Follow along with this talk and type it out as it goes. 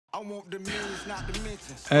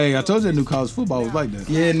Hey, I told you that new college football was like that.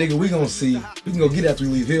 Yeah, nigga, we gonna see. We can go get it after we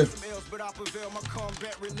leave here.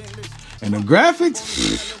 And the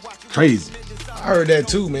graphics, crazy. I heard that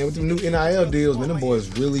too, man. With them new NIL deals, man, them boys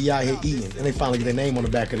really out here eating. And they finally get their name on the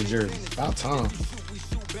back of the jersey. About time.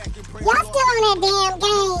 Y'all still on that damn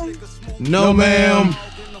game? No, ma'am.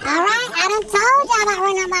 Alright, I done told y'all about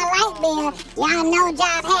running up my light bill. Y'all know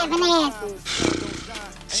job having asses.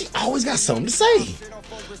 She always got something to say.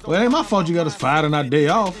 Well, it ain't my fault you got us fired on our day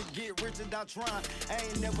off.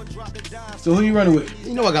 So who you running with?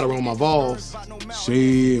 You know I gotta run my balls.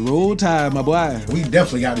 Shit, roll tide, my boy. We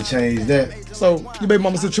definitely got to change that. So, your baby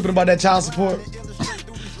mama still tripping about that child support?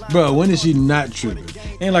 Bro, when is she not tripping?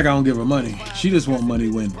 Ain't like I don't give her money. She just want money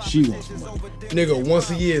when she wants money. Nigga, once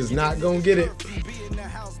a year is not gonna get it.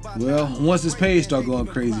 Well, once this page start going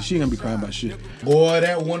crazy, she ain't gonna be crying about shit. Boy,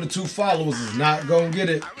 that 1 or 2 followers is not gonna get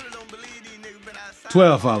it.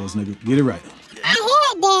 12 followers, nigga. Get it right. I hear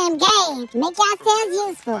that damn game. Make yourselves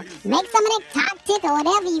useful. Make some of that talk tick or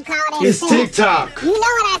whatever you call that. It's shit. TikTok. You know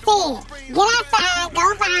what I said. Get outside, go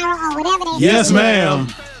viral, or whatever they Yes, say. ma'am.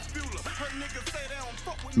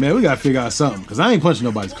 Man, we gotta figure out something, because I ain't punching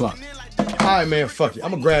nobody's clock. Alright, man, fuck it.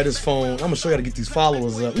 I'm gonna grab this phone. I'm gonna show you how to get these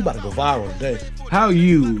followers up. We about to go viral today. How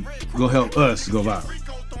you gonna help us go viral?